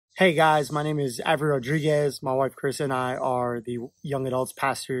Hey guys, my name is Avery Rodriguez. My wife Chris and I are the young adults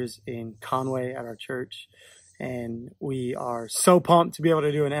pastors in Conway at our church. And we are so pumped to be able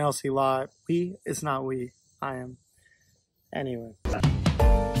to do an NLC Live. It's not we, I am. Anyway.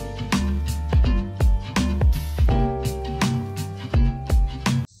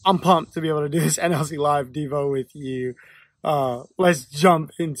 I'm pumped to be able to do this NLC Live Devo with you. Let's jump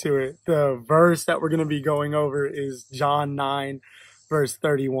into it. The verse that we're going to be going over is John 9, verse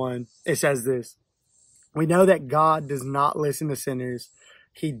 31. It says this: "We know that God does not listen to sinners.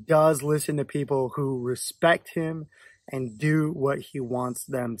 He does listen to people who respect him and do what he wants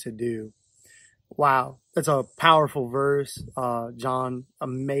them to do." Wow, that's a powerful verse. John,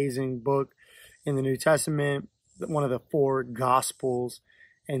 amazing book in the New Testament, one of the 4 Gospels.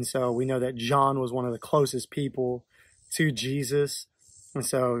 And so we know that John was one of the closest people to Jesus. And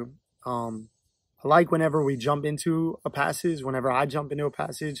so I like whenever we jump into a passage, whenever I jump into a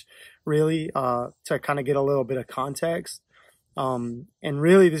passage, really to kind of get a little bit of context. And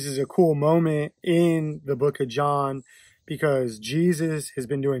really, this is a cool moment in the book of John because Jesus has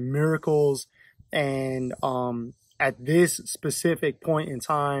been doing miracles. And at this specific point in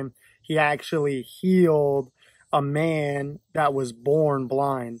time, he actually healed a man that was born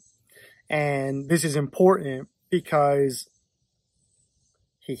blind. And this is important because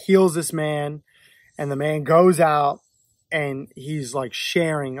he heals this man, and the man goes out and he's like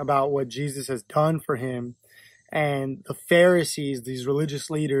sharing about what Jesus has done for him. And the Pharisees, these religious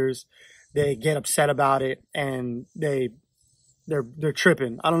leaders, they get upset about it, and they're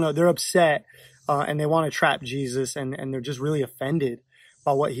tripping. I don't know. They're upset, and they want to trap Jesus, and they're just really offended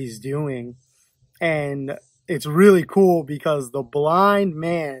by what he's doing. And it's really cool because the blind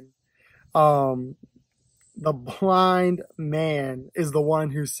man is the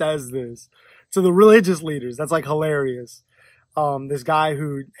one who says this to the religious leaders. That's like hilarious. This guy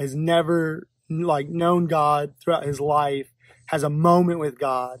who has never known God throughout his life has a moment with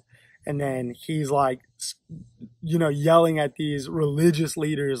God. And then he's yelling at these religious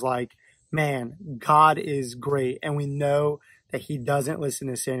leaders like, man, God is great. And we know that he doesn't listen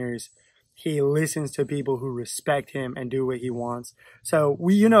to sinners. He listens to people who respect him and do what he wants. So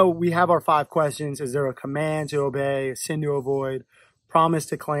we have our 5 questions. Is there a command to obey, a sin to avoid, promise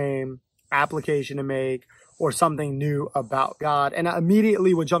to claim, application to make, or something new about God? And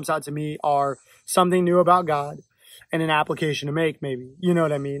immediately what jumps out to me are something new about God and an application to make, maybe. You know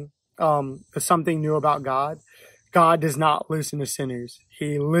what I mean? Something new about God. God does not listen to sinners.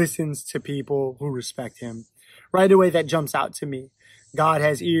 He listens to people who respect him. Right away, that jumps out to me. God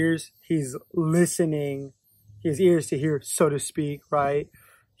has ears. He's listening. He has ears to hear, so to speak, right?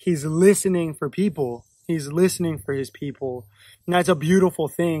 He's listening for people. He's listening for his people. And that's a beautiful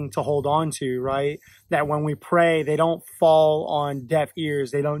thing to hold on to, right? That when we pray, they don't fall on deaf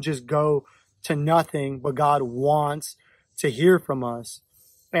ears. They don't just go to nothing, but God wants to hear from us.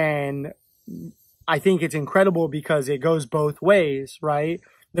 And I think it's incredible because it goes both ways, right?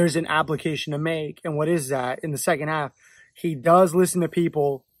 There's an application to make. And what is that? In the second half, he does listen to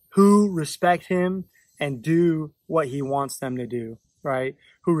people who respect him and do what he wants them to do, right?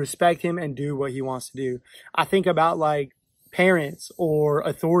 Who respect him and do what he wants to do. I think about like parents or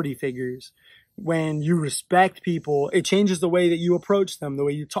authority figures. When you respect people, it changes the way that you approach them, the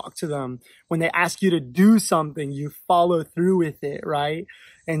way you talk to them. When they ask you to do something, you follow through with it, right?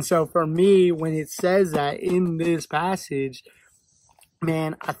 And so for me, when it says that in this passage,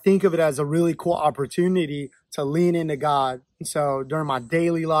 man, I think of it as a really cool opportunity to lean into God. So during my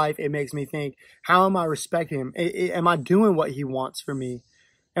daily life, it makes me think, how am I respecting him? Am I doing what he wants for me?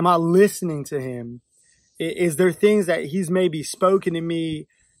 Am I listening to him? Is there things that he's maybe spoken to me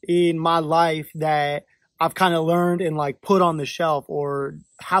in my life that I've kind of learned and put on the shelf? Or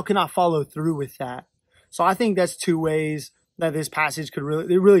how can I follow through with that? So I think that's 2 ways that this passage it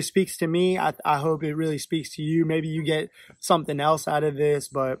really speaks to me. I hope it really speaks to you. Maybe you get something else out of this,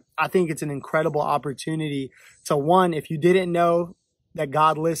 but I think it's an incredible opportunity to, one, if you didn't know that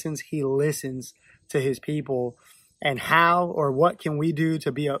God listens, he listens to his people. And how or what can we do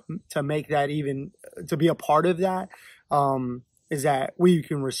to be a part of that? Is that we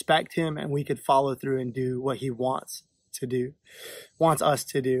can respect him and we could follow through and do what he wants us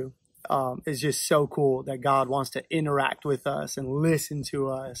to do. It's just so cool that God wants to interact with us and listen to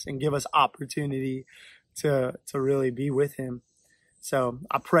us and give us opportunity to really be with him. So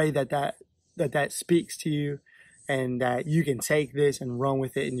I pray that speaks to you and that you can take this and run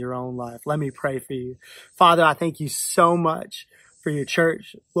with it in your own life. Let me pray for you. Father, I thank you so much for your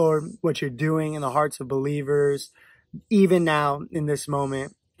church, Lord, what you're doing in the hearts of believers, even now in this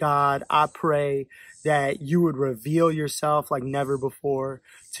moment. God, I pray that you would reveal yourself like never before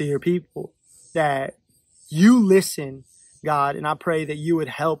to your people, that you listen, God, and I pray that you would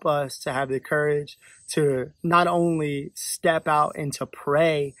help us to have the courage to not only step out and to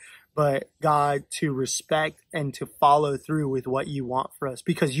pray, but God, to respect and to follow through with what you want for us,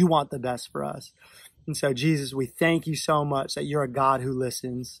 because you want the best for us. And so, Jesus, we thank you so much that you're a God who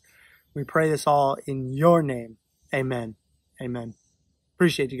listens. We pray this all in your name. Amen. Amen.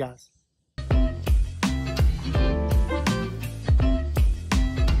 Appreciate you guys.